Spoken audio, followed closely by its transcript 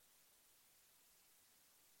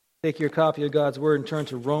Take your copy of God's Word and turn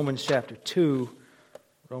to Romans chapter 2.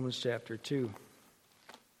 Romans chapter 2.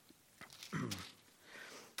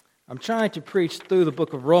 I'm trying to preach through the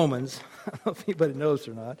book of Romans. I don't know if anybody knows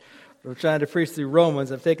or not, but I'm trying to preach through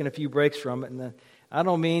Romans. I've taken a few breaks from it, and I'm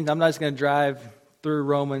not just going to drive through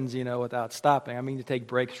Romans, without stopping. I mean to take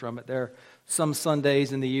breaks from it. There are some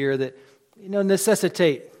Sundays in the year that,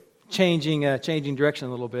 necessitate changing direction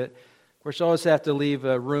a little bit. Of course, you always have to leave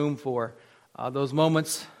room for those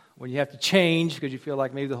moments when you have to change because you feel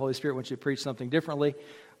like maybe the Holy Spirit wants you to preach something differently,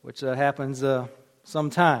 which happens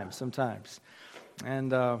sometimes.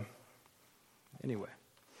 And anyway,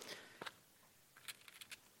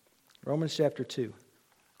 Romans chapter 2,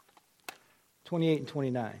 28 and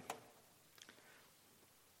 29.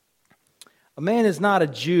 A man is not a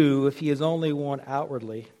Jew if he is only one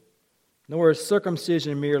outwardly, nor is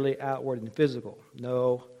circumcision merely outward and physical.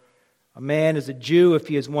 No, a man is a Jew if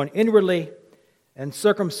he is one inwardly, and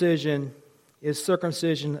circumcision is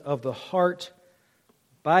circumcision of the heart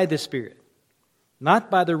by the Spirit,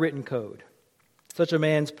 not by the written code. Such a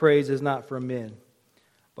man's praise is not from men,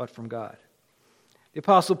 but from God. The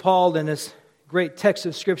Apostle Paul, in this great text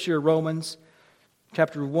of Scripture, Romans,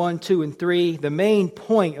 chapter 1, 2, and 3, the main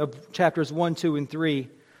point of chapters 1, 2, and 3,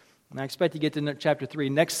 and I expect to get to chapter 3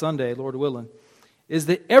 next Sunday, Lord willing, is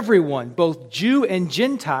that everyone, both Jew and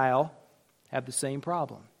Gentile, have the same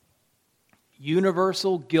problem.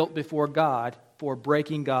 Universal guilt before God for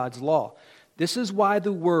breaking God's law. This is why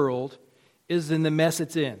the world is in the mess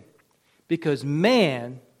it's in. Because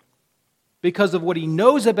man, because of what he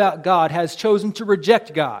knows about God, has chosen to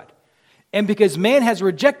reject God. And because man has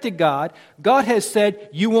rejected God, God has said,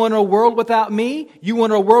 you want a world without me? You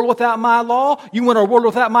want a world without my law? You want a world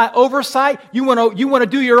without my oversight? You want to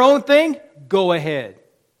do your own thing? Go ahead.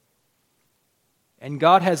 And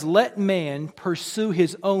God has let man pursue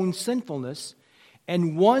his own sinfulness,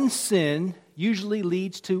 and one sin usually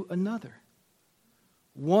leads to another.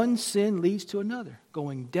 One sin leads to another,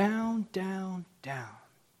 going down, down, down,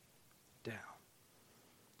 down.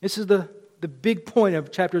 This is the big point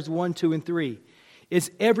of chapters 1, 2, and 3,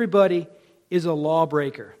 is everybody is a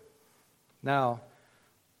lawbreaker. Now,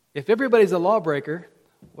 if everybody's a lawbreaker,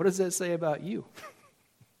 what does that say about you?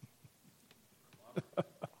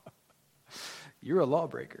 You're a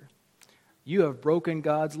lawbreaker. You have broken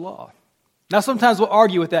God's law. Now, sometimes we'll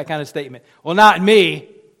argue with that kind of statement. Well, not me.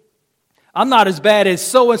 I'm not as bad as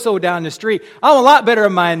so-and-so down the street. I'm a lot better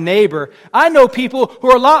than my neighbor. I know people who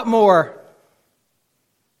are a lot more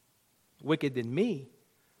wicked than me.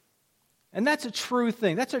 And that's a true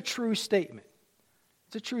thing. That's a true statement.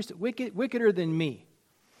 It's a true statement. Wickeder than me.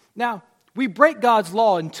 Now, we break God's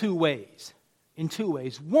law in two ways.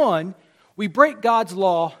 One, we break God's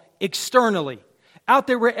law externally, out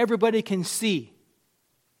there where everybody can see.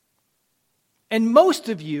 And most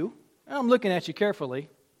of you, I'm looking at you carefully,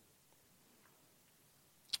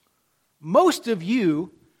 most of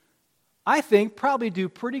you, I think, probably do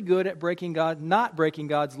pretty good at not breaking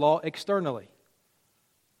God's law externally.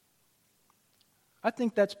 I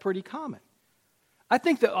think that's pretty common. I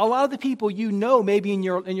think that a lot of the people you know, maybe in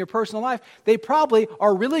your personal life, they probably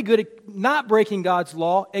are really good at not breaking God's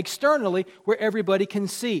law externally where everybody can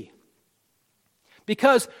see.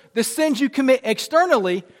 Because the sins you commit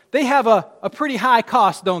externally, they have a pretty high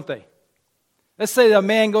cost, don't they? Let's say a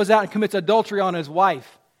man goes out and commits adultery on his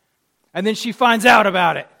wife, and then she finds out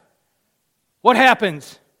about it. What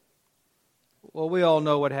happens? Well, we all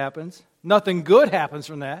know what happens. Nothing good happens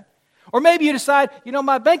from that. Or maybe you decide,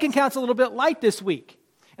 my bank account's a little bit light this week,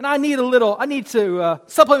 and I need to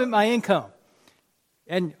supplement my income,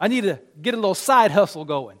 and I need to get a little side hustle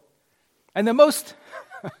going. And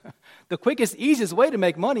the quickest, easiest way to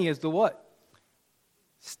make money is to what?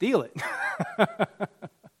 Steal it.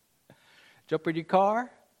 Jump in your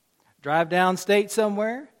car, drive downstate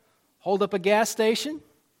somewhere, hold up a gas station,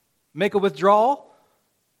 make a withdrawal,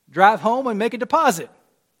 drive home, and make a deposit.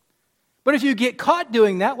 But if you get caught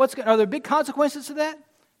doing that, are there big consequences to that?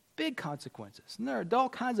 Big consequences. And there are all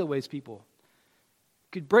kinds of ways people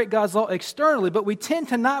could break God's law externally, but we tend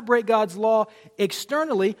to not break God's law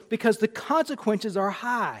externally because the consequences are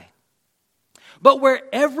high. But where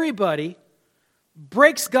everybody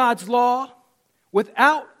breaks God's law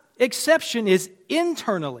without exception is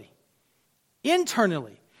internally.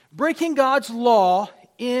 Internally. Breaking God's law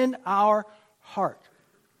in our heart.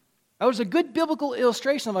 That was a good biblical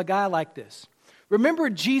illustration of a guy like this. Remember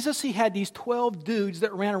Jesus? He had these 12 dudes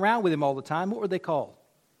that ran around with him all the time. What were they called?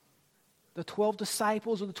 The 12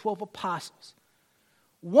 disciples or the 12 apostles.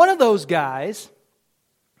 One of those guys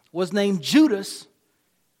was named Judas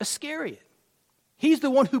Iscariot. He's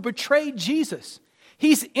the one who betrayed Jesus.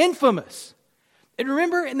 He's infamous. And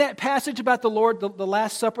remember in that passage about the Lord, the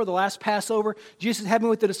Last Supper, the last Passover, Jesus having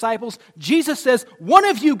with the disciples, Jesus says, one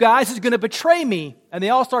of you guys is going to betray me. And they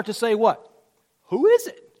all start to say what? Who is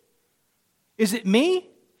it? Is it me?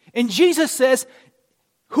 And Jesus says,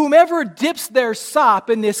 whomever dips their sop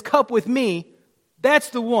in this cup with me, that's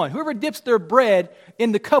the one. Whoever dips their bread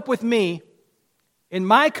in the cup with me, in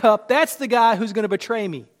my cup, that's the guy who's going to betray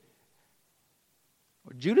me.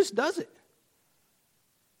 Well, Judas does it.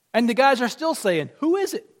 And the guys are still saying, who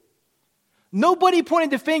is it? Nobody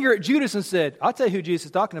pointed the finger at Judas and said, I'll tell you who Jesus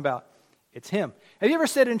is talking about. It's him. Have you ever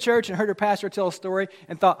sat in church and heard a pastor tell a story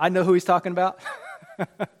and thought, I know who he's talking about?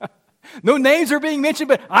 No names are being mentioned,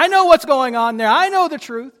 but I know what's going on there. I know the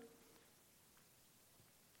truth.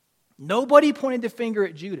 Nobody pointed the finger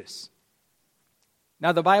at Judas.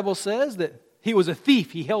 Now the Bible says that he was a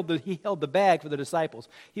thief. He held the bag for the disciples.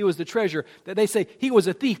 He was the treasurer. That they say he was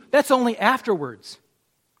a thief. That's only afterwards.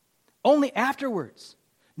 Only afterwards.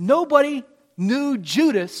 Nobody knew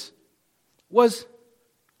Judas was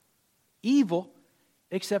evil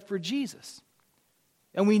except for Jesus.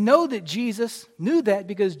 And we know that Jesus knew that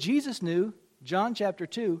because Jesus knew, John chapter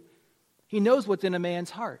 2, he knows what's in a man's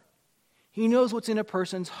heart. He knows what's in a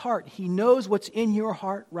person's heart. He knows what's in your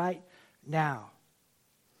heart right now.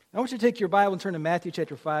 I want you to take your Bible and turn to Matthew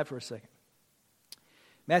chapter 5 for a second.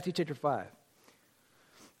 Matthew chapter 5.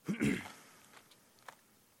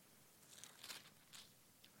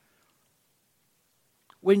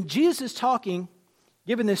 When Jesus is talking,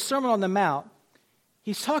 giving this Sermon on the Mount,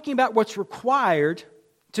 he's talking about what's required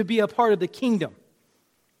to be a part of the kingdom.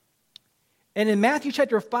 And in Matthew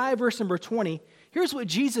chapter 5, verse number 20, here's what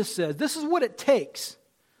Jesus says. This is what it takes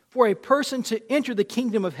for a person to enter the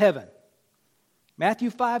kingdom of heaven.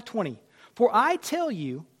 Matthew 5:20. For I tell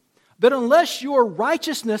you that unless your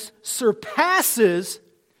righteousness surpasses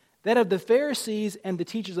that of the Pharisees and the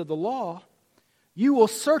teachers of the law, you will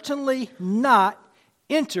certainly not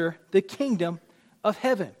enter the kingdom of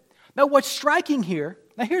heaven. Now what's striking here,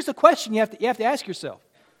 now here's the question you have to ask yourself.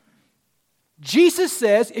 Jesus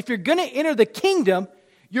says if you're going to enter the kingdom,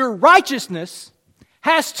 your righteousness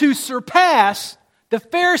has to surpass the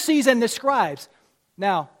Pharisees and the scribes.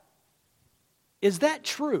 Now, is that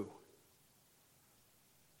true?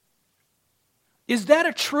 Is that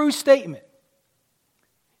a true statement?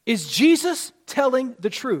 Is Jesus telling the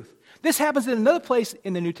truth? This happens in another place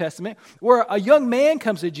in the New Testament where a young man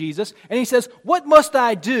comes to Jesus and he says, what must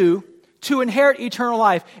I do to inherit eternal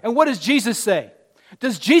life? And what does Jesus say?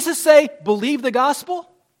 Does Jesus say, believe the gospel?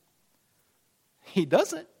 He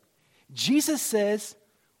doesn't. Jesus says,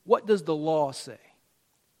 what does the law say?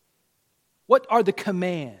 What are the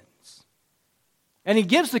commands? And he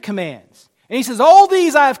gives the commands. And he says, all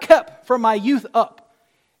these I have kept from my youth up.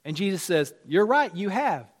 And Jesus says, you're right, you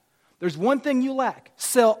have. There's one thing you lack.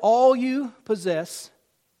 Sell all you possess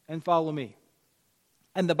and follow me.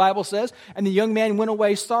 And the Bible says, and the young man went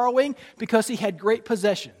away sorrowing because he had great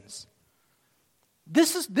possessions.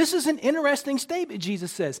 This is an interesting statement,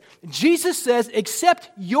 Jesus says. Jesus says, except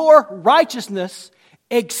your righteousness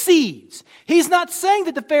exceeds. He's not saying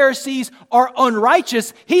that the Pharisees are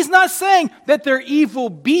unrighteous. He's not saying that they're evil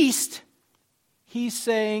beasts. He's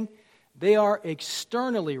saying they are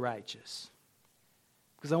externally righteous.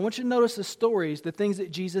 Because I want you to notice the stories, the things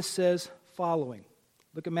that Jesus says following.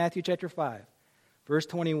 Look at Matthew chapter 5, verse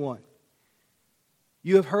 21.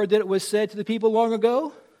 You have heard that it was said to the people long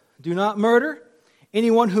ago, do not murder.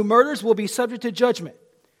 Anyone who murders will be subject to judgment.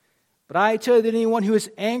 But I tell you that anyone who is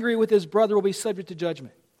angry with his brother will be subject to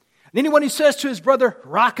judgment. And anyone who says to his brother,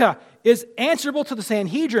 Raka, is answerable to the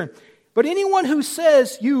Sanhedrin. But anyone who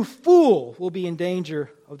says, you fool, will be in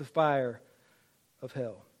danger of the fire of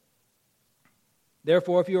hell.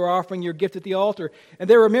 Therefore, if you are offering your gift at the altar, and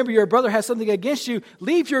there remember your brother has something against you,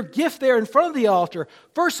 leave your gift there in front of the altar.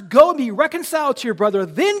 First go and be reconciled to your brother,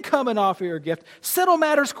 then come and offer your gift. Settle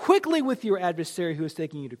matters quickly with your adversary who is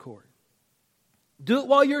taking you to court. Do it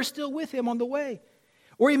while you're still with him on the way.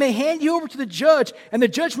 Or he may hand you over to the judge, and the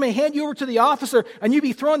judge may hand you over to the officer, and you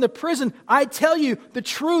be thrown into prison. I tell you the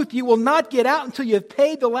truth, you will not get out until you have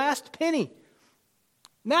paid the last penny.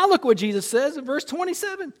 Now look what Jesus says in verse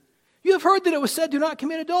 27. You have heard that it was said, do not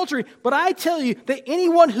commit adultery. But I tell you that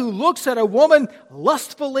anyone who looks at a woman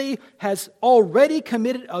lustfully has already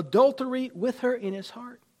committed adultery with her in his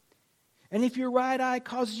heart. And if your right eye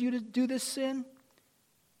causes you to do this sin,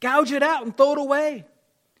 gouge it out and throw it away.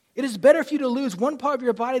 It is better for you to lose one part of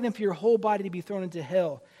your body than for your whole body to be thrown into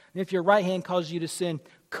hell. And if your right hand causes you to sin,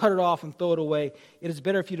 cut it off and throw it away. It is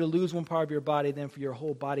better for you to lose one part of your body than for your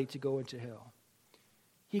whole body to go into hell.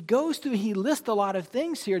 He lists a lot of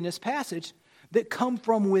things here in this passage that come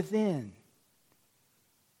from within.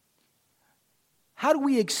 How do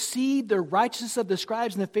we exceed the righteousness of the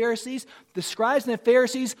scribes and the Pharisees? The scribes and the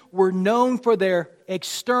Pharisees were known for their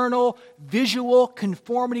external, visual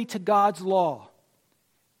conformity to God's law.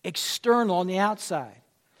 External on the outside.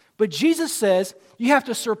 But Jesus says you have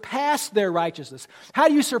to surpass their righteousness. How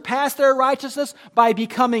do you surpass their righteousness? By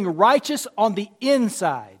becoming righteous on the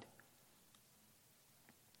inside.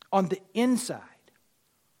 On the inside.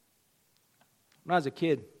 When I was a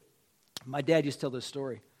kid, my dad used to tell this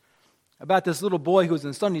story about this little boy who was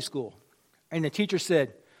in Sunday school. And the teacher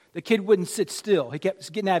said, the kid wouldn't sit still. He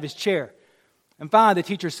kept getting out of his chair. And finally the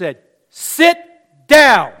teacher said, "Sit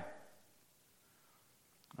down."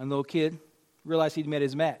 And the little kid realized he'd met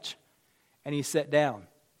his match. And he sat down.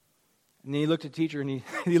 And then he looked at the teacher and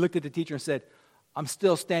he looked at the teacher and said, "I'm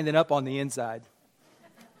still standing up on the inside."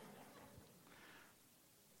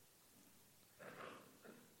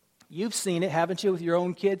 You've seen it, haven't you, with your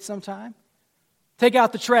own kids sometime? Take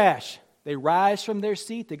out the trash. They rise from their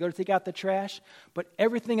seat. They go to take out the trash. But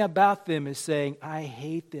everything about them is saying, "I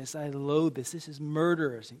hate this. I loathe this. This is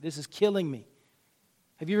murderous. This is killing me."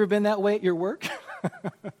 Have you ever been that way at your work?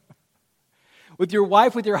 With your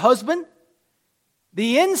wife, with your husband?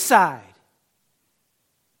 The inside.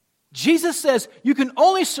 Jesus says you can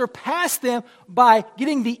only surpass them by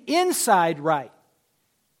getting the inside right.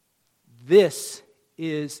 This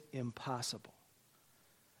is impossible.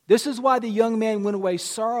 This is why the young man went away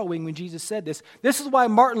sorrowing when Jesus said this. This is why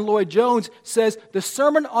Martin Lloyd-Jones says the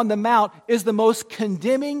Sermon on the Mount is the most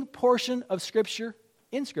condemning portion of Scripture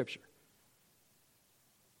in Scripture.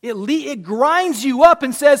 It grinds you up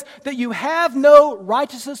and says that you have no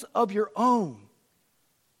righteousness of your own.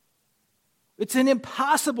 It's an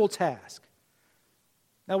impossible task.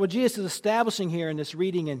 Now, what Jesus is establishing here in this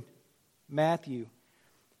reading in Matthew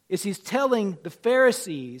is he's telling the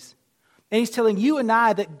Pharisees, and he's telling you and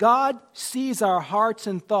I, that God sees our hearts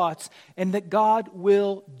and thoughts, and that God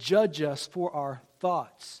will judge us for our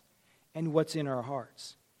thoughts and what's in our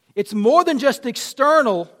hearts. It's more than just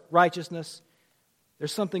external righteousness.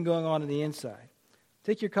 There's something going on the inside.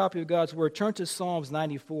 Take your copy of God's Word. Turn to Psalms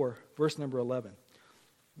 94, verse number 11.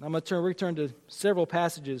 I'm going to return to several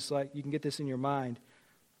passages so you can get this in your mind.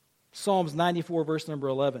 Psalms 94, verse number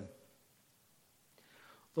 11.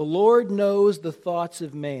 The Lord knows the thoughts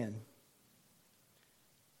of man.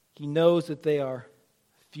 He knows that they are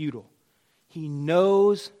futile. He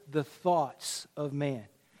knows the thoughts of man.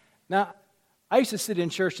 Now, I used to sit in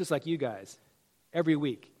church just like you guys every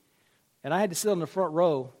week. And I had to sit on the front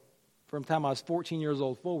row from the time I was 14 years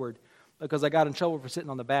old forward because I got in trouble for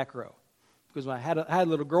sitting on the back row. Because I had a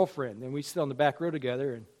little girlfriend, and we sit on the back row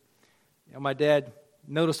together, and my dad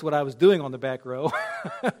noticed what I was doing on the back row.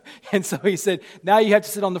 And so he said, "Now you have to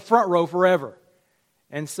sit on the front row forever."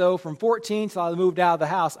 And so from 14 till I moved out of the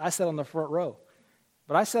house, I sat on the front row.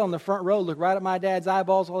 But I sat on the front row, looked right at my dad's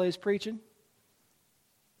eyeballs while he was preaching,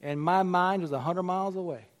 and my mind was 100 miles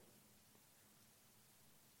away.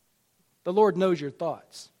 The Lord knows your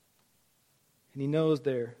thoughts, and He knows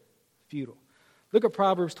they're futile. Look at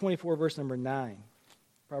Proverbs 24, verse number 9.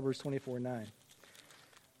 Proverbs 24, 9.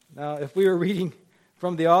 Now, if we were reading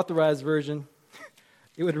from the Authorized Version,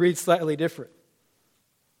 it would read slightly different.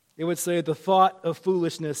 It would say, "The thought of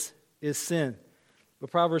foolishness is sin."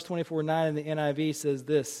 But Proverbs 24, 9 in the NIV says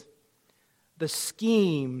this: "The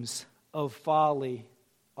schemes of folly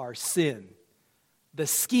are sin." The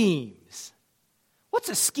schemes. What's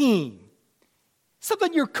a scheme?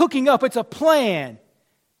 Something you're cooking up. It's a plan.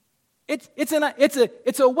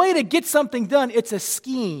 It's a way to get something done. It's a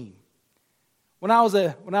scheme. When I was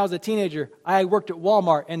a teenager, I worked at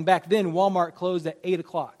Walmart, and back then Walmart closed at 8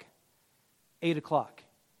 o'clock. 8 o'clock.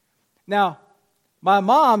 Now, my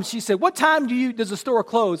mom, she said, "What time does the store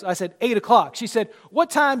close?" I said, 8 o'clock. She said, "What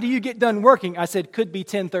time do you get done working?" I said, "Could be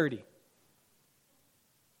 10:30.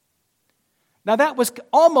 Now, that was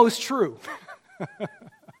almost true.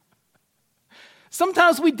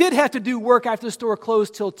 Sometimes we did have to do work after the store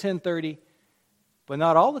closed till 10:30, but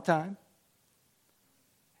not all the time.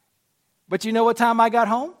 But you know what time I got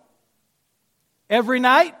home? Every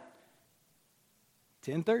night?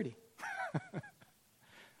 10:30.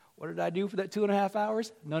 What did I do for that 2.5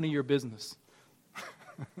 hours? None of your business.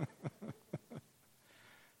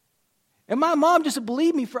 And my mom just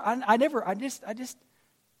believed me I just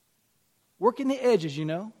working the edges,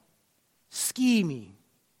 scheming,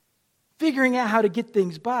 figuring out how to get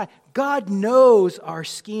things by. God knows our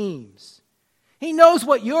schemes. He knows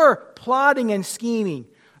what you're plotting and scheming.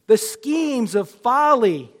 The schemes of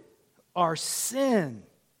folly are sin.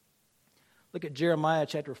 Look at Jeremiah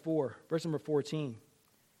chapter 4, verse number 14.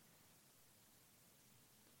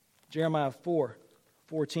 Jeremiah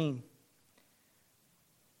 4:14.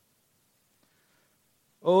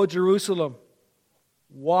 O Jerusalem,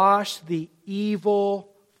 wash the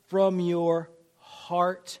evil from your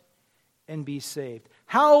heart and be saved.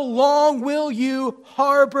 How long will you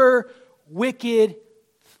harbor wicked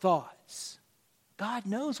thoughts? God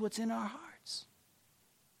knows what's in our hearts.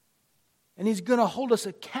 And He's going to hold us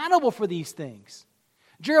accountable for these things.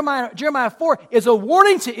 Jeremiah 4 is a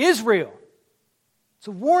warning to Israel. It's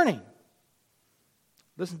a warning.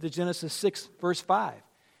 Listen to Genesis 6, verse 5.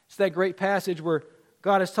 It's that great passage where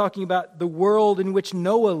God is talking about the world in which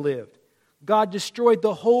Noah lived. God destroyed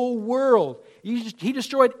the whole world. He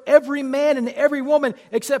destroyed every man and every woman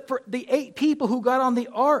except for the 8 people who got on the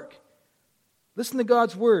ark. Listen to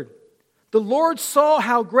God's word. The Lord saw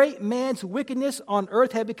how great man's wickedness on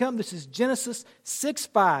earth had become. This is Genesis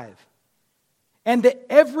 6:5. And that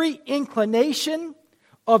every inclination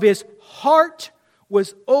of his heart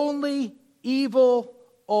was only evil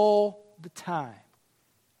all the time.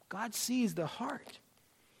 God sees the heart.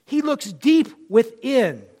 He looks deep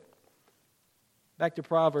within. Back to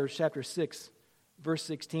Proverbs chapter 6, verse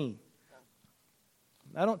 16.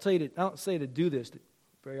 I don't say to do this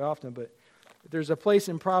very often, but there's a place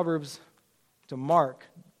in Proverbs to mark.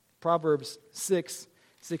 Proverbs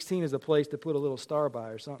 6:16 is a place to put a little star by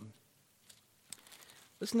or something.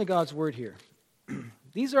 Listen to God's word here.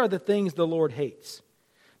 These are the things the Lord hates.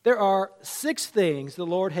 There are 6 things the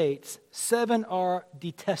Lord hates. 7 are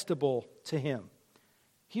detestable to Him.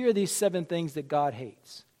 Here are these 7 things that God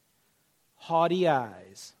hates. Haughty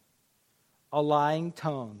eyes, a lying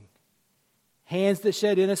tongue, hands that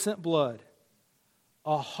shed innocent blood,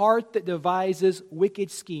 a heart that devises wicked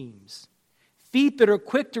schemes, feet that are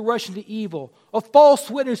quick to rush into evil, a false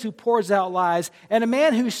witness who pours out lies, and a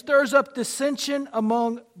man who stirs up dissension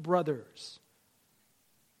among brothers.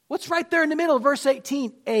 What's right there in the middle of verse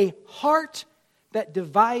 18? A heart that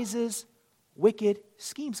devises wicked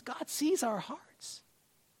schemes. God sees our hearts.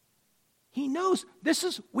 He knows this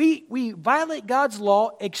is, we violate God's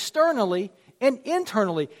law externally and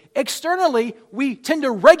internally. Externally, we tend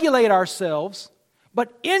to regulate ourselves,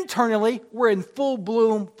 but internally, we're in full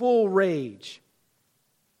bloom, full rage.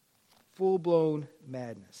 Full-blown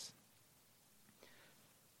madness.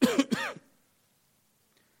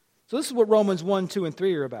 So this is what Romans 1, 2, and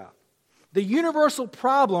 3 are about. The universal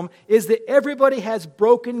problem is that everybody has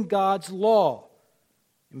broken God's law.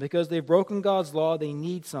 And because they've broken God's law, they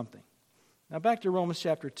need something. Now back to Romans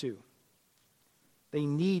chapter 2. They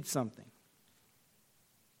need something.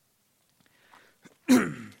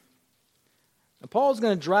 Now Paul's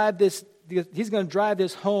going to drive this, he's going to drive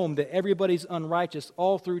this home that everybody's unrighteous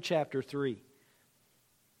all through chapter 3.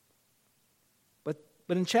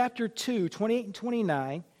 But in chapter 2, 28 and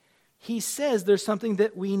 29, he says there's something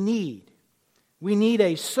that we need. We need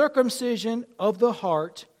a circumcision of the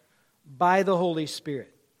heart by the Holy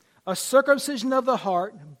Spirit. A circumcision of the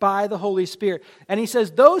heart by the Holy Spirit. And he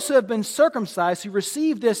says those who have been circumcised, who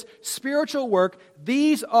receive this spiritual work,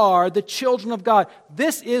 these are the children of God.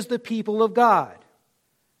 This is the people of God.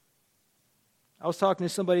 I was talking to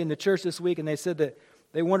somebody in the church this week, and they said that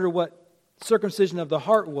they wondered what circumcision of the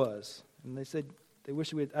heart was. And they said they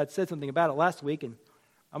wish I'd said something about it last week, and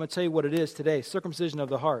I'm going to tell you what it is today, circumcision of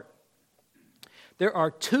the heart. There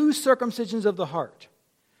are 2 circumcisions of the heart.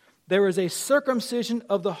 There is a circumcision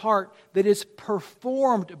of the heart that is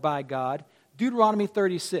performed by God, Deuteronomy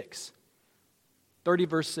 30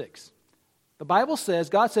 verse 6. The Bible says,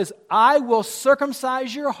 God says, I will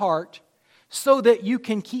circumcise your heart so that you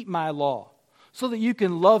can keep my law, so that you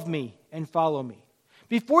can love me and follow me.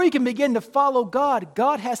 Before you can begin to follow God,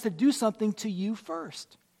 God has to do something to you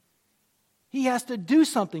first. He has to do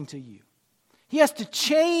something to you. He has to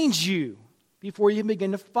change you before you can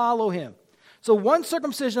begin to follow Him. So one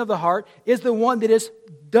circumcision of the heart is the one that is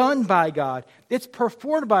done by God. It's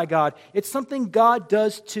performed by God. It's something God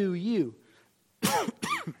does to you.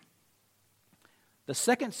 The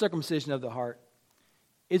second circumcision of the heart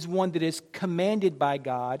is one that is commanded by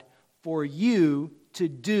God for you to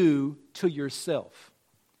do to yourself.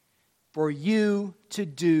 For you to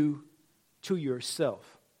do to yourself.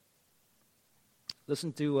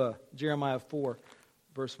 Listen to Jeremiah 4,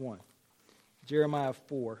 verse 1. Jeremiah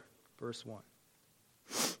 4, verse 1.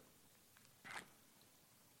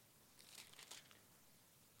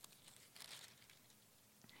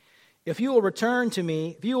 If you will return to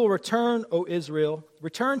me, if you will return, O Israel,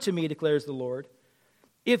 return to me, declares the Lord.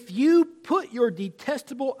 If you put your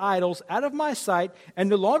detestable idols out of my sight and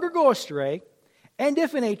no longer go astray, and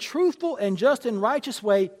if in a truthful and just and righteous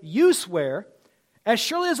way you swear, as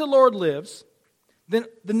surely as the Lord lives, then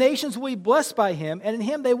the nations will be blessed by him, and in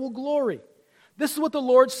him they will glory. This is what the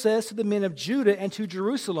Lord says to the men of Judah and to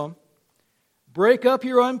Jerusalem. Break up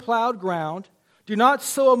your unplowed ground, Do not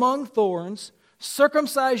sow among thorns.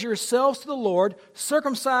 Circumcise yourselves to the Lord.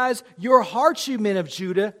 Circumcise your hearts, you men of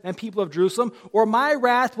Judah and people of Jerusalem, or my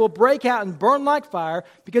wrath will break out and burn like fire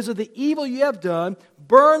because of the evil you have done.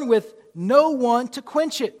 Burn with no one to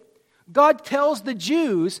quench it. God tells the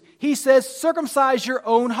Jews, he says, circumcise your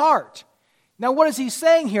own heart. Now, what is he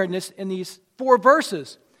saying here in these 4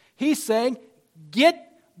 verses? He's saying, get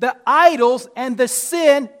the idols and the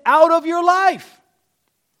sin out of your life.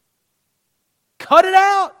 Cut it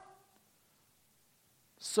out.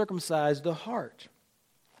 Circumcise the heart.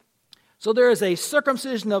 So there is a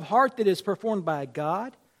circumcision of heart that is performed by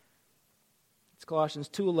God. It's Colossians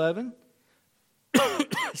 2:11.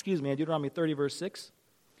 Excuse me, and Deuteronomy 30, verse 6.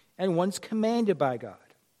 And one's commanded by God.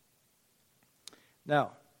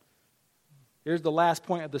 Now, here's the last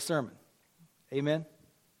point of the sermon. Amen?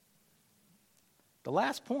 The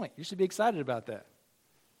last point. You should be excited about that.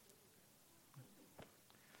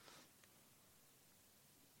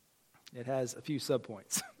 It has a few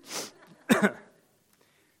subpoints.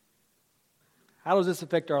 How does this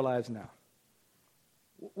affect our lives now?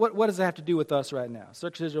 What does it have to do with us right now?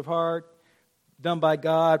 Circumcision of heart, done by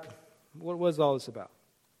God. What is all this about?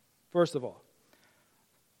 First of all,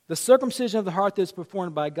 the circumcision of the heart that is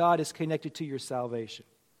performed by God is connected to your salvation.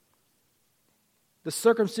 The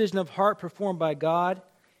circumcision of heart performed by God,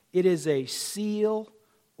 it is a seal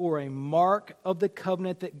or a mark of the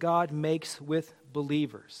covenant that God makes with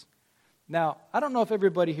believers. Now, I don't know if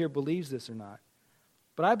everybody here believes this or not,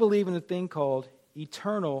 but I believe in a thing called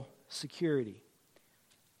eternal security.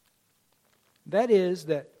 That is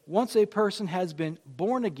that once a person has been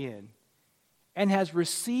born again and has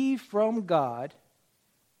received from God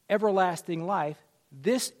everlasting life,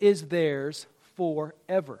 this is theirs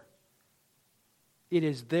forever. It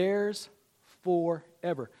is theirs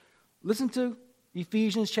forever. Listen to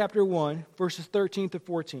Ephesians chapter 1, verses 13 to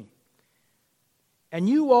 14. And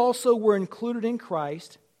you also were included in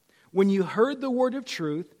Christ when you heard the word of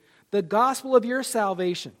truth, the gospel of your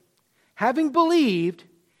salvation. Having believed,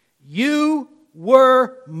 you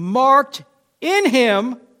were marked in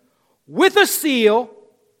him with a seal,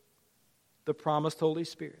 the promised Holy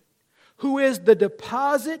Spirit, who is the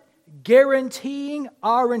deposit guaranteeing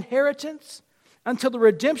our inheritance until the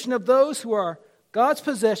redemption of those who are God's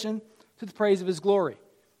possession to the praise of his glory.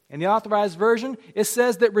 In the Authorized Version, it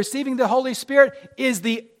says that receiving the Holy Spirit is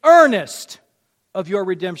the earnest of your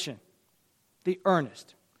redemption. The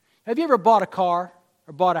earnest. Have you ever bought a car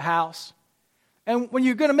or bought a house? And when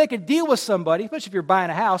you're going to make a deal with somebody, especially if you're buying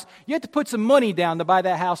a house, you have to put some money down to buy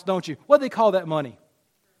that house, don't you? What do they call that money?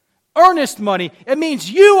 Earnest money. It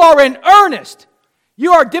means you are in earnest.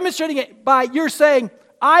 You are demonstrating it by you're saying,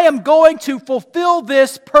 I am going to fulfill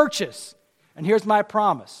this purchase. And here's my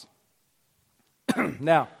promise.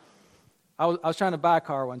 Now, I was trying to buy a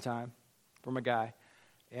car one time from a guy,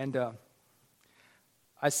 and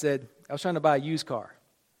I said, I was trying to buy a used car.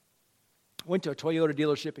 Went to a Toyota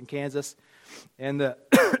dealership in Kansas, and the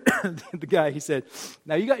guy, he said,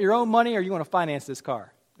 now you got your own money or you want to finance this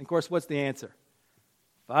car? And of course, what's the answer?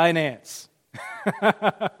 Finance. I'm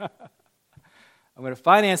going to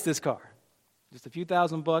finance this car. Just a few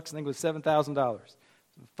 $1,000, I think it was $7,000.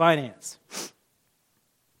 Finance.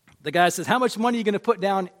 The guy says, how much money are you going to put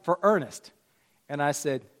down for earnest? And I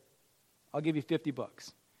said, I'll give you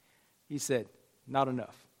 $50. He said, not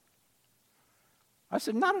enough. I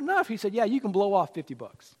said, not enough? He said, yeah, you can blow off $50.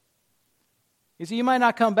 He said, you might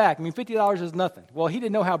not come back. I mean, $50 is nothing. Well, he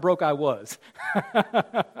didn't know how broke I was.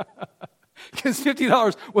 Because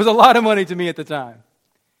 $50 was a lot of money to me at the time.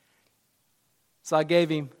 So I gave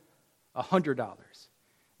him $100.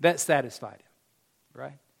 That satisfied him,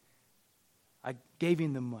 right? I gave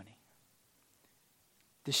him the money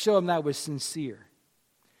to show him that I was sincere.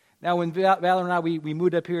 Now, when Valor and I, we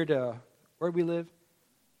moved up here to, where do we live?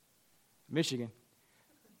 Michigan.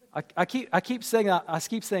 I keep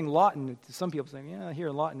saying Lawton to some people, saying, yeah, here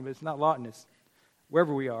in Lawton, but it's not Lawton, it's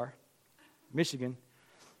wherever we are, Michigan,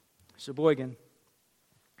 Sheboygan.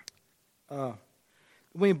 When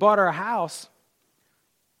we bought our house,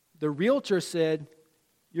 the realtor said,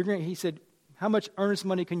 he said, how much earnest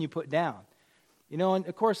money can you put down? You know, and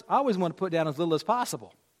of course, I always want to put down as little as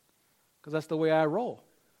possible because that's the way I roll.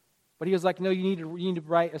 But he was like, no, you need to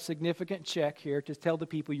write a significant check here to tell the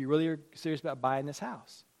people you really are serious about buying this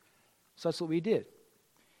house. So that's what we did.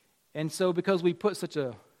 And so because we put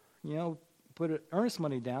put earnest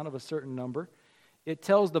money down of a certain number, it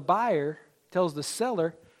tells the buyer, tells the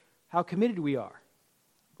seller how committed we are,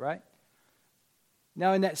 right?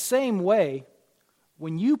 Now, in that same way,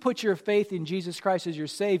 when you put your faith in Jesus Christ as your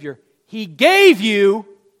Savior, He gave you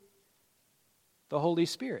the Holy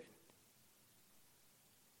Spirit.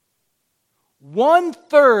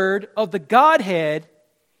 1/3 of the Godhead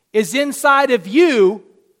is inside of you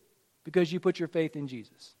because you put your faith in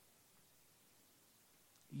Jesus.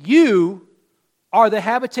 You are the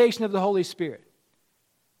habitation of the Holy Spirit.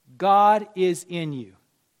 God is in you.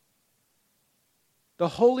 The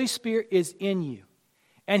Holy Spirit is in you.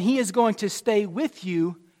 And He is going to stay with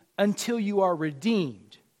you until you are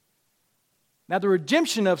redeemed. Now, the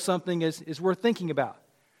redemption of something is worth thinking about.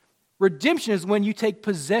 Redemption is when you take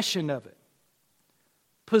possession of it.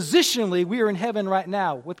 Positionally, we are in heaven right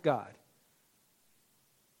now with God.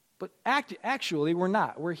 But actually, we're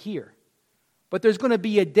not. We're here. But there's going to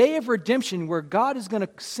be a day of redemption where God is going to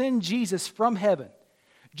send Jesus from heaven.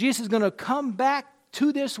 Jesus is going to come back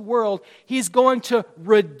to this world. He's going to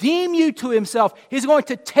redeem you to Himself. He's going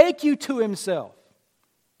to take you to Himself.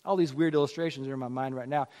 All these weird illustrations are in my mind right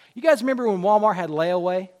now. You guys remember when Walmart had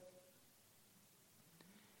layaway?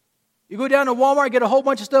 You go down to Walmart, get a whole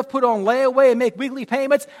bunch of stuff put on layaway and make weekly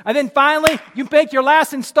payments, and then finally you make your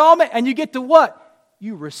last installment and you get to what?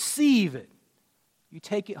 You receive it. You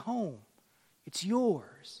take it home. It's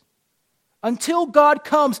yours. Until God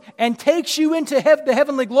comes and takes you into the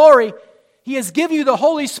heavenly glory, He has given you the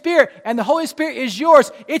Holy Spirit, and the Holy Spirit is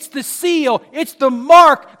yours. It's the seal. It's the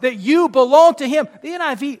mark that you belong to Him. The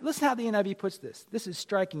NIV, listen how the NIV puts this. This is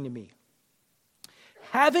striking to me.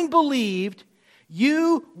 Having believed,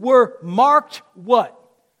 you were marked what?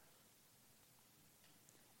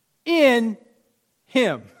 In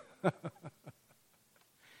Him.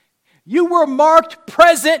 You were marked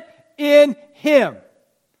present in Him.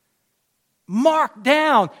 Marked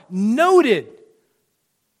down, noted,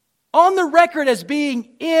 on the record as being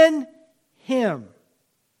in Him.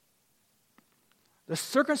 The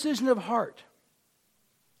circumcision of heart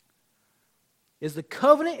is the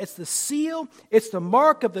covenant, it's the seal, it's the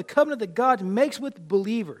mark of the covenant that God makes with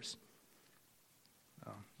believers.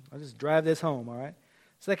 I'll just drive this home, all right?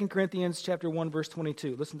 2 Corinthians chapter 1, verse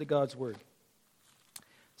 22. Listen to God's word.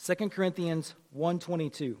 2 Corinthians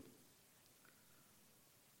 1:22.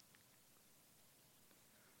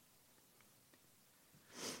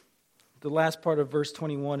 The last part of verse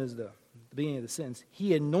 21 is the beginning of the sentence.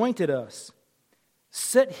 He anointed us,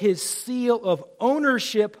 set His seal of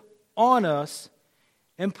ownership on us,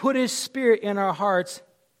 and put His Spirit in our hearts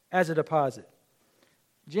as a deposit.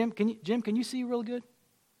 Jim, can you see real good?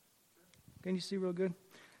 Can you see real good?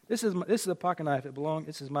 This is a pocket knife.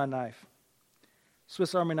 This is my knife.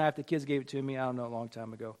 Swiss Army knife. The kids gave it to me, I don't know, a long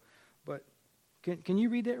time ago. But can you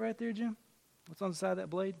read that right there, Jim? What's on the side of that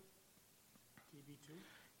blade?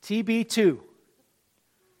 TB2. You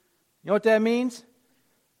know what that means?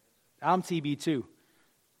 I'm TB2.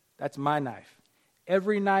 That's my knife.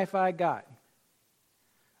 Every knife I got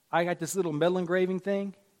this little metal engraving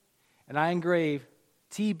thing, and I engrave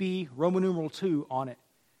TB Roman numeral 2 on it.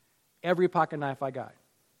 Every pocket knife I got.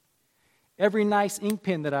 Every nice ink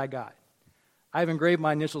pen that I got, I've engraved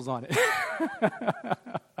my initials on it.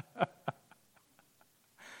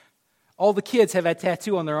 All the kids have that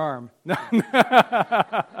tattoo on their arm.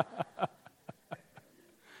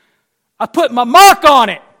 I put my mark on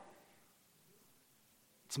it.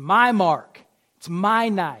 It's my mark. It's my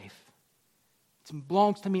knife. It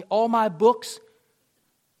belongs to me. All my books.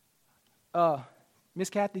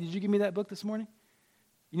 Miss Kathy, did you give me that book this morning?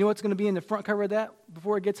 You know what's going to be in the front cover of that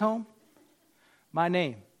before it gets home? My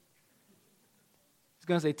name. It's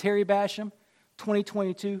going to say Terry Basham,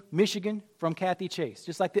 2022, Michigan, from Kathy Chase,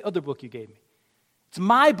 just like the other book you gave me. It's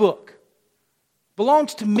my book.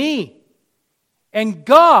 Belongs to me. And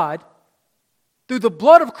God, through the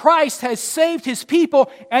blood of Christ, has saved His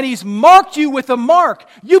people, and He's marked you with a mark.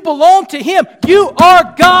 You belong to Him. You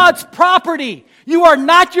are God's property. You are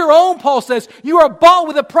not your own, Paul says. You are bought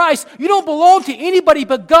with a price. You don't belong to anybody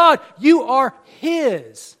but God. You are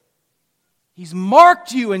His. He's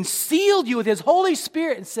marked you and sealed you with His Holy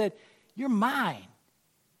Spirit and said, you're mine.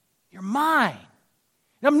 You're mine.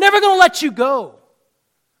 And I'm never going to let you go.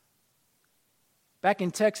 Back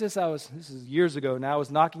in Texas, this is years ago now, I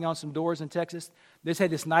was knocking on some doors in Texas. This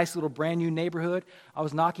had this nice little brand new neighborhood. I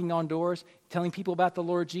was knocking on doors, telling people about the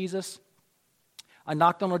Lord Jesus. I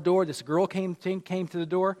knocked on a door. This girl came to the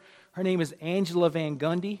door. Her name is Angela Van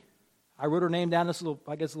Gundy. I wrote her name down in this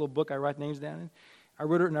little book I write names down in. I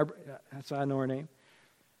wrote her, and that's why I know her name.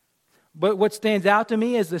 But what stands out to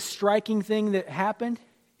me is the striking thing that happened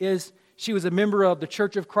is she was a member of the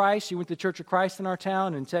Church of Christ. She went to the Church of Christ in our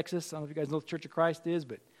town in Texas. I don't know if you guys know what the Church of Christ is,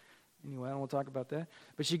 but anyway, I don't want to talk about that.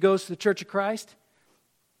 But she goes to the Church of Christ,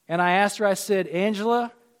 and I asked her, I said,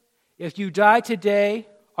 Angela, if you die today,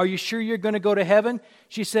 are you sure you're going to go to heaven?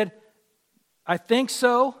 She said, I think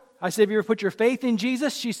so. I said, have you ever put your faith in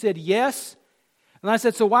Jesus? She said, yes. And I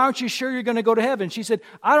said, so why aren't you sure you're going to go to heaven? She said,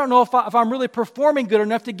 I don't know if I'm really performing good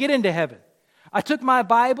enough to get into heaven. I took my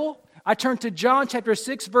Bible, I turned to John chapter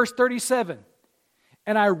 6, verse 37,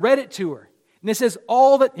 and I read it to her. And it says,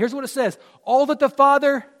 here's what it says, all that the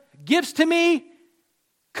Father gives to me,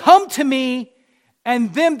 come to me,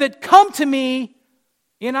 and them that come to me,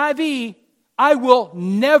 NIV, I will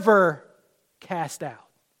never cast out.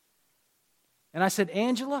 And I said,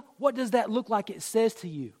 Angela, what does that look like it says to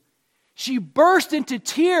you? She burst into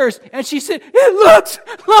tears and she said, it looks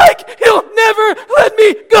like he'll never let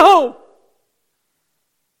me go.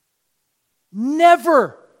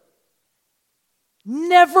 Never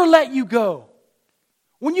let you go.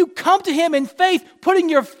 When you come to him in faith, putting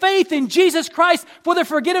your faith in Jesus Christ for the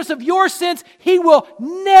forgiveness of your sins, he will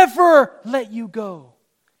never let you go.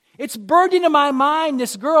 It's burned into my mind,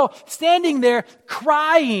 this girl standing there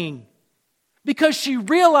crying because she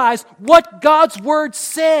realized what God's word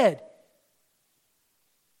said.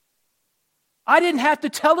 I didn't have to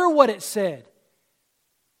tell her what it said.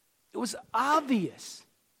 It was obvious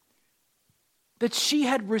that she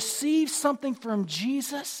had received something from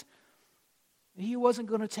Jesus that he wasn't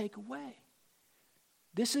going to take away.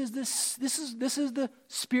 This is the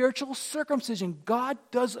spiritual circumcision. God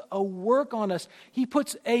does a work on us. He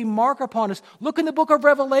puts a mark upon us. Look in the book of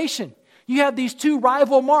Revelation. You have these two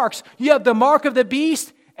rival marks. You have the mark of the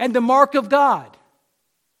beast and the mark of God.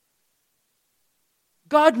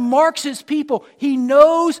 God marks his people. He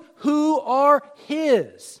knows who are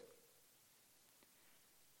his.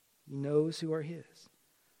 He knows who are his.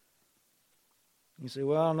 You say,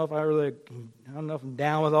 well, I don't know if I'm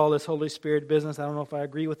down with all this Holy Spirit business. I don't know if I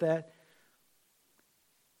agree with that.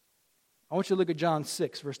 I want you to look at John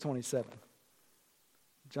 6, verse 27.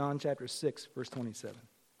 John chapter 6, verse 27.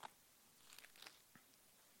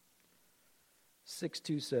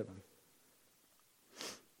 6:27.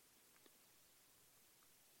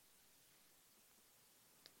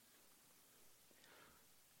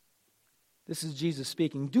 This is Jesus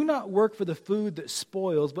speaking. Do not work for the food that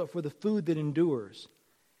spoils, but for the food that endures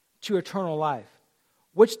to eternal life,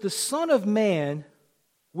 which the Son of Man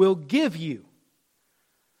will give you.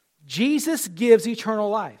 Jesus gives eternal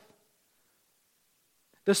life.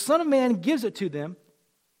 The Son of Man gives it to them.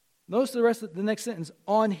 Notice the rest of the next sentence.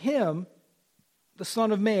 On him, the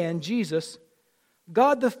Son of Man, Jesus,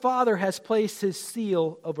 God the Father has placed his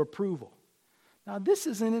seal of approval. Now, this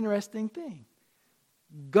is an interesting thing.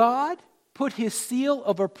 God put his seal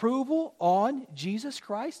of approval on Jesus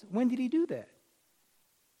Christ. When did he do that?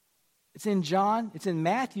 It's in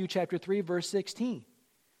Matthew chapter 3, verse 16.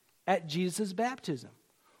 At Jesus' baptism.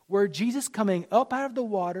 Where Jesus coming up out of the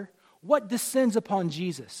water, what descends upon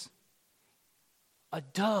Jesus? A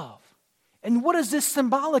dove. And what is this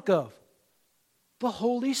symbolic of? The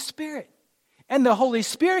Holy Spirit. And the Holy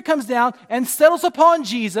Spirit comes down and settles upon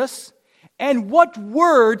Jesus. And what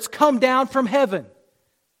words come down from heaven?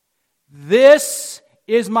 This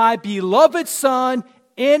is my beloved Son,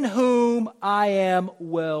 in whom I am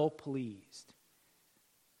well pleased.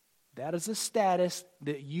 That is a status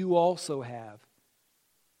that you also have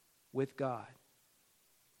with God.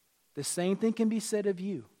 The same thing can be said of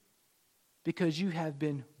you, because you have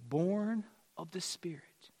been born of the Spirit.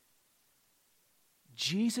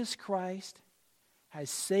 Jesus Christ has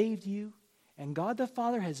saved you, and God the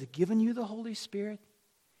Father has given you the Holy Spirit.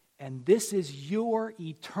 And this is your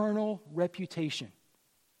eternal reputation.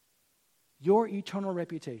 Your eternal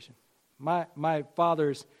reputation. My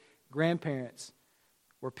father's grandparents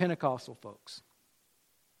were Pentecostal folks.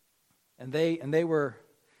 And they were,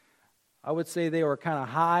 I would say they were kind of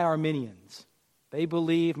high Arminians. They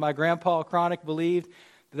believed, my grandpa Chronic believed,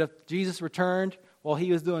 that if Jesus returned while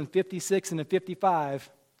he was doing 56 and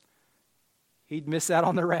 55, he'd miss out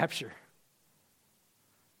on the rapture.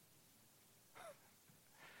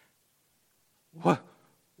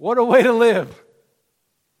 What a way to live.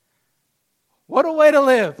 What a way to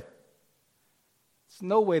live. It's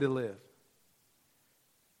no way to live.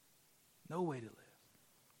 No way to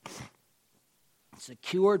live.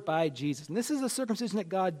 Secured by Jesus. And this is the circumcision that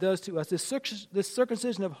God does to us. This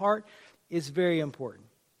circumcision of heart is very important.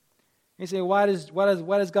 And you say, why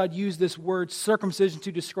does God use this word circumcision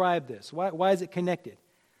to describe this? Why is it connected?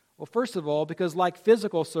 Well, first of all, because like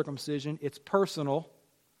physical circumcision, it's personal,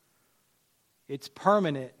 it's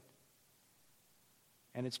permanent,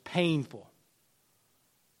 and it's painful.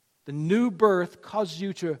 The new birth causes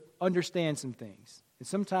you to understand some things. And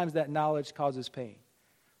sometimes that knowledge causes pain.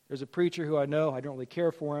 There's a preacher who I know, I don't really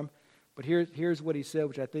care for him, but here's what he said,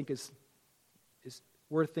 which I think is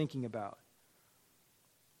worth thinking about.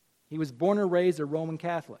 He was born and raised a Roman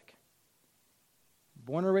Catholic.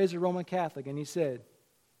 And he said,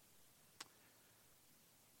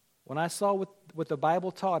 when I saw what the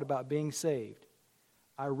Bible taught about being saved,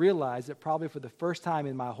 I realized that probably for the first time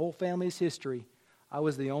in my whole family's history, I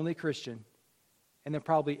was the only Christian, and then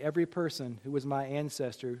probably every person who was my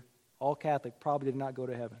ancestor, all Catholic, probably did not go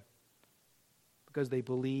to heaven because they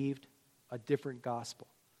believed a different gospel.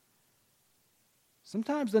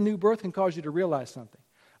 Sometimes the new birth can cause you to realize something.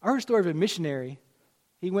 I heard a story of a missionary.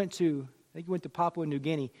 I think he went to Papua New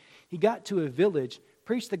Guinea. He got to a village,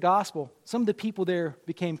 preached the gospel. Some of the people there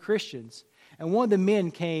became Christians. And one of the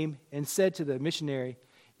men came and said to the missionary,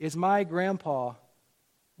 "Is my grandpa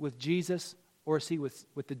with Jesus or is he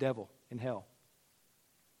with the devil in hell?"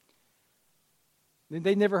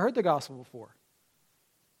 They'd never heard the gospel before.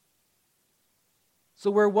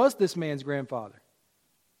 So where was this man's grandfather?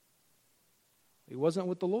 He wasn't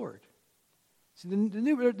with the Lord. See,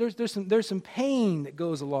 there's some pain that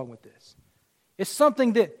goes along with this. It's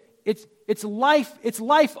something that it's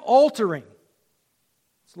life altering.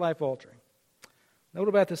 It's life altering. Now, what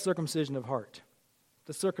about the circumcision of heart?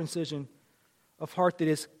 The circumcision of heart that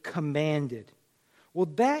is commanded. Well,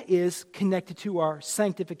 that is connected to our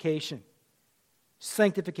sanctification.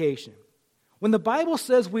 Sanctification. When the Bible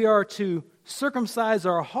says we are to circumcise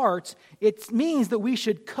our hearts, it means that we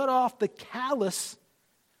should cut off the callous,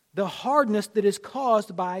 the hardness that is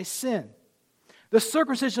caused by sin. The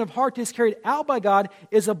circumcision of heart that is carried out by God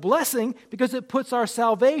is a blessing because it puts our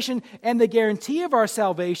salvation and the guarantee of our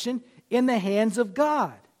salvation in the hands of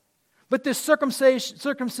God. But this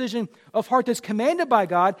circumcision of heart that's commanded by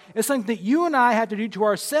God is something that you and I have to do to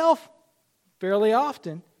ourselves fairly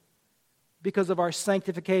often because of our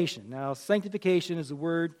sanctification. Now, sanctification is a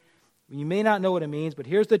word, you may not know what it means, but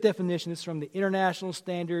here's the definition. It's from the International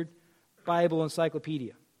Standard Bible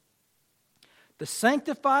Encyclopedia. The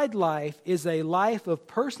sanctified life is a life of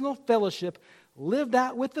personal fellowship lived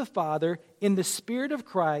out with the Father in the Spirit of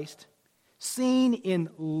Christ, seen in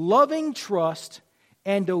loving trust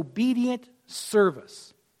and obedient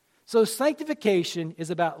service. So sanctification is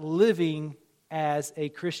about living as a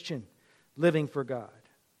Christian, living for God.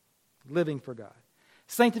 Living for God.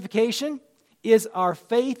 Sanctification is our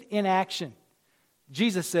faith in action.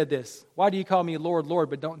 Jesus said this, "Why do you call me Lord, Lord,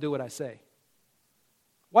 but don't do what I say?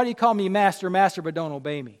 Why do you call me Master, Master, but don't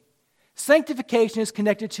obey me?" Sanctification is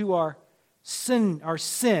connected to our sin,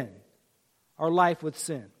 our life with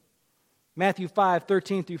sin. Matthew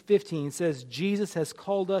 5:13 through 15 says Jesus has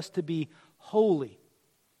called us to be holy.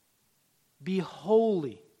 Be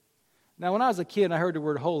holy. Now, when I was a kid and I heard the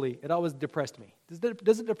word holy, it always depressed me.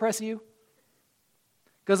 Does it depress you?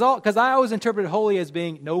 Because I always interpreted holy as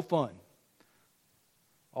being no fun.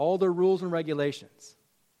 All the rules and regulations.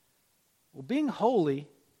 Well, being holy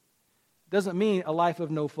doesn't mean a life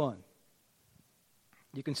of no fun.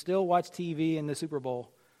 You can still watch TV in the Super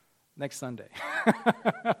Bowl next Sunday.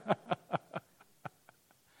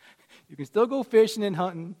 You can still go fishing and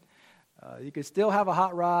hunting. You can still have a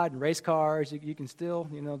hot rod and race cars. You can still,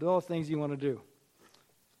 do all the things you want to do.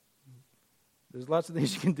 There's lots of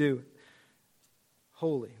things you can do.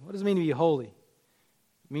 Holy. What does it mean to be holy?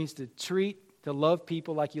 It means to love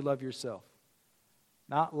people like you love yourself.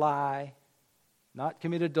 Not lie, not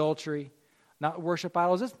commit adultery, not worship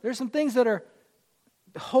idols. There's some things that are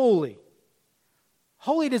holy.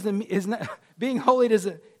 Being holy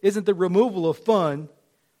isn't the removal of fun.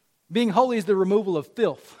 Being holy is the removal of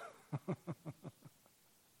filth.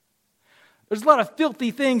 There's a lot of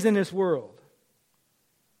filthy things in this world.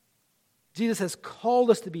 Jesus has called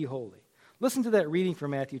us to be holy. Listen to that reading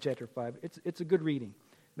from Matthew chapter 5. It's a good reading.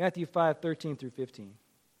 Matthew 5:13 through 15.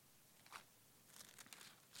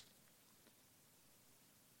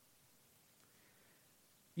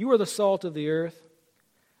 You are the salt of the earth.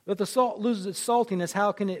 But if the salt loses its saltiness,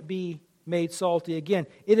 how can it be made salty again?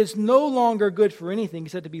 It is no longer good for anything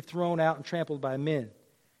except to be thrown out and trampled by men.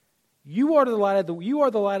 You are the light of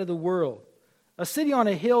the world. A city on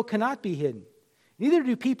a hill cannot be hidden. Neither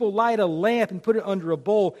do people light a lamp and put it under a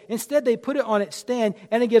bowl. Instead, they put it on its stand,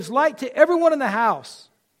 and it gives light to everyone in the house.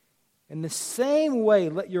 In the same way,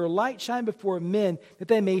 let your light shine before men, that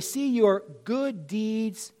they may see your good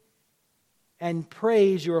deeds and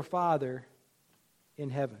praise your Father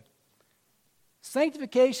in heaven.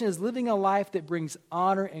 Sanctification is living a life that brings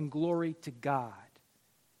honor and glory to God.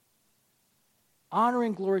 Honor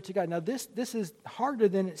and glory to God. Now, this is harder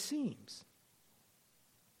than it seems.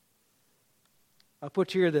 I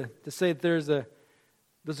put here to say that there's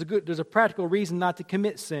a practical reason not to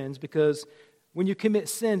commit sins, because when you commit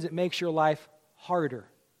sins, it makes your life harder.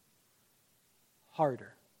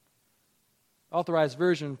 Harder. Authorized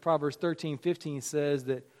Version, Proverbs 13:15 says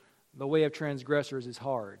that the way of transgressors is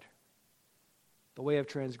hard. The way of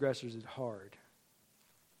transgressors is hard.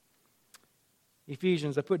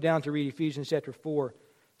 Ephesians, I put down to read Ephesians chapter 4,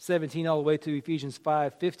 17 all the way to Ephesians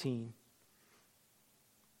 5, 15.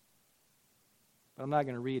 But I'm not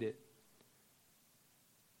going to read it.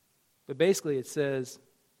 But basically it says,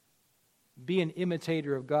 be an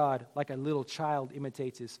imitator of God like a little child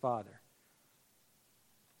imitates his father.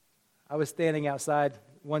 I was standing outside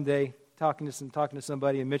one day talking to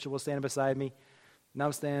somebody, and Mitchell was standing beside me, and I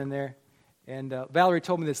was standing there. And Valerie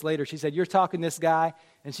told me this later. She said, you're talking to this guy,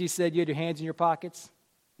 and she said you had your hands in your pockets.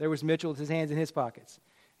 There was Mitchell with his hands in his pockets.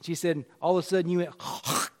 And she said, all of a sudden you went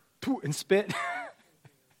and spit.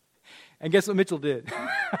 And guess what Mitchell did?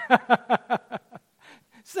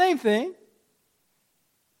 Same thing.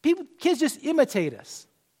 Kids just imitate us.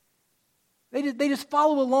 They just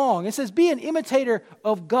follow along. It says, be an imitator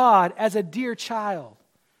of God as a dear child.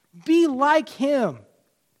 Be like him.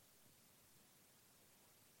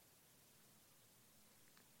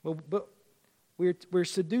 Well, but we're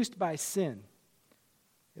seduced by sin.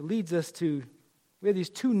 It leads us to, we have these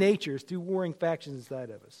two natures, two warring factions inside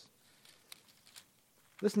of us.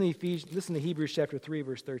 Listen to Hebrews chapter 3,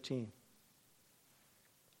 verse 13.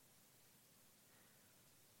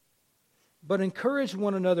 But encourage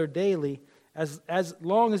one another daily, as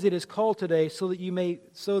long as it is called today, so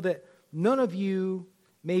that none of you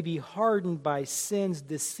may be hardened by sin's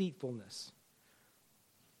deceitfulness.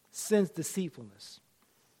 Sin's deceitfulness.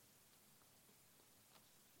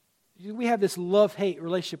 We have this love-hate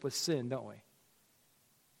relationship with sin, don't we?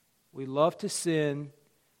 We love to sin.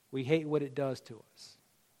 We hate what it does to us.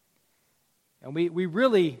 And we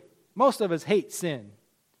really, most of us hate sin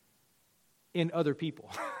in other people.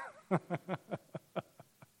 That's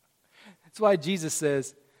why Jesus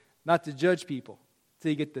says not to judge people until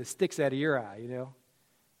you get the sticks out of your eye,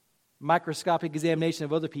 Microscopic examination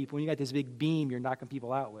of other people, and you got this big beam you're knocking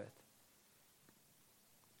people out with.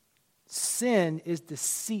 Sin is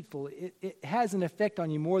deceitful. It has an effect on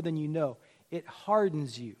you more than you know. It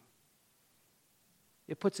hardens you.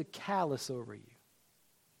 It puts a callus over you.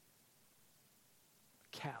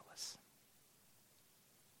 A callus.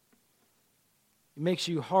 It makes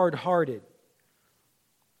you hard-hearted.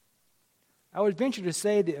 I would venture to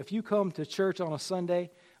say that if you come to church on a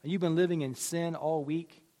Sunday and you've been living in sin all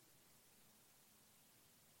week,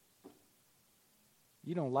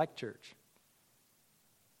 you don't like church.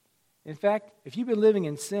 In fact, if you've been living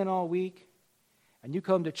in sin all week and you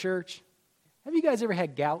come to church, have you guys ever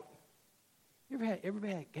had gout? Ever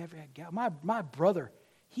had gout? My brother,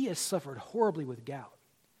 he has suffered horribly with gout.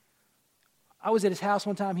 I was at his house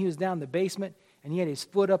one time. He was down in the basement, and he had his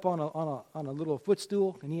foot up on a little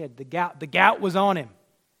footstool, and he had the gout. The gout was on him.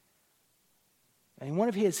 And one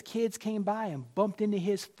of his kids came by and bumped into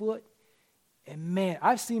his foot. And man,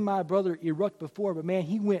 I've seen my brother erupt before, but man,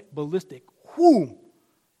 he went ballistic. Whoo!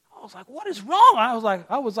 I was like, what is wrong? I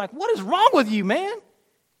was like, what is wrong with you, man?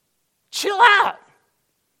 Chill out.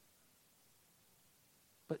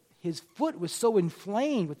 But his foot was so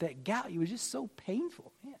inflamed with that gout. It was just so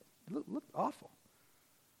painful. Man, it looked awful.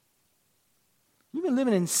 You've been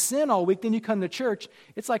living in sin all week, then you come to church,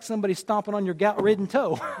 it's like somebody stomping on your gout-ridden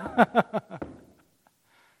toe.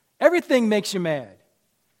 Everything makes you mad.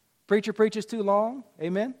 Preacher preaches too long.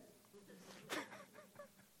 Amen?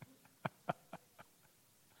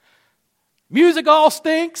 Music all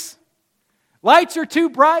stinks. Lights are too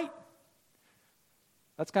bright.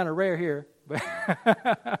 That's kind of rare here, but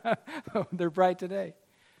they're bright today.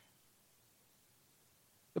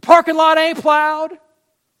 The parking lot ain't plowed.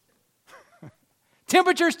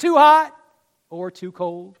 Temperature's too hot or too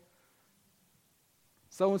cold.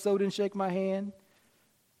 So-and-so didn't shake my hand.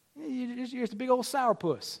 You're just a big old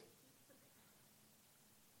sourpuss.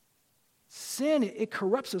 Sin, it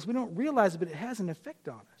corrupts us. We don't realize it, but it has an effect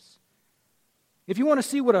on us. If you want to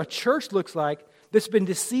see what a church looks like that's been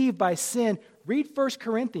deceived by sin, read 1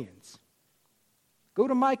 Corinthians. Go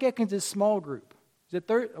to Mike Ekins' small group. Is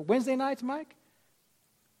it Wednesday nights, Mike?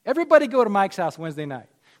 Everybody go to Mike's house Wednesday night.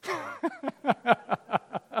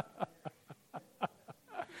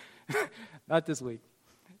 Not this week.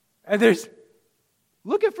 And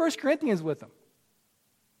look at 1 Corinthians with them.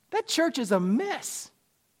 That church is a mess.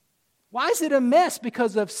 Why is it a mess?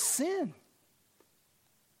 Because of sin.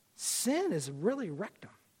 Sin has really wrecked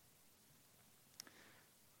them.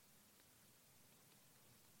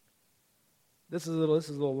 This is a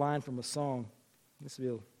little line from a song. It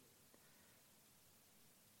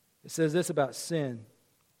says this about sin.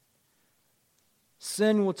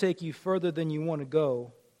 Sin will take you further than you want to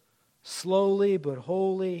go, slowly but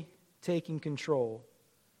wholly taking control.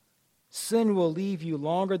 Sin will leave you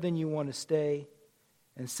longer than you want to stay,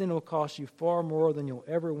 and sin will cost you far more than you'll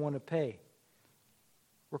ever want to pay.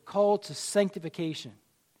 We're called to sanctification.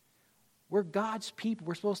 We're God's people.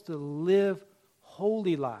 We're supposed to live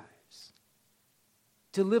holy lives,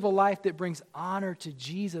 to live a life that brings honor to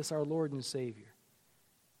Jesus, our Lord and Savior,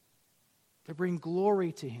 to bring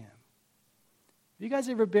glory to Him. Have you guys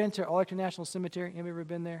ever been to Arlington National Cemetery? Have you ever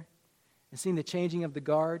been there and seen the changing of the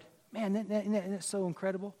guard? Man, isn't that so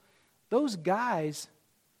incredible? Those guys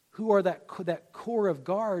who are that core of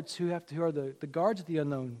guards who are the guards at the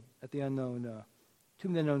unknown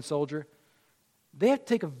tomb of the unknown soldier, they have to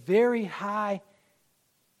take a very high.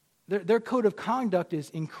 Their code of conduct is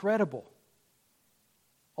incredible.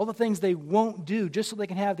 All the things they won't do just so they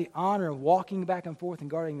can have the honor of walking back and forth and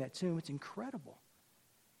guarding that tomb. It's incredible.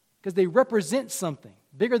 Because they represent something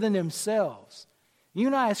bigger than themselves. You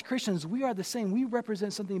and I as Christians, we are the same. We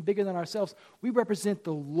represent something bigger than ourselves. We represent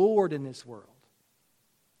the Lord in this world.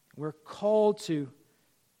 We're called to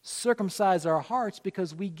circumcise our hearts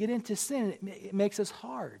because we get into sin. It makes us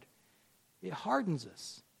hard. It hardens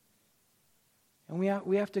us. And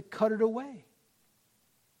we have to cut it away.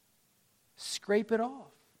 Scrape it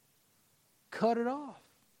off. Cut it off.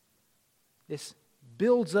 This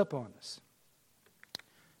builds up on us.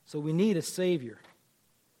 So we need a Savior.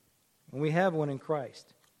 And we have one in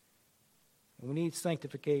Christ. And we need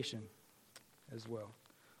sanctification as well.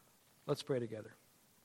 Let's pray together.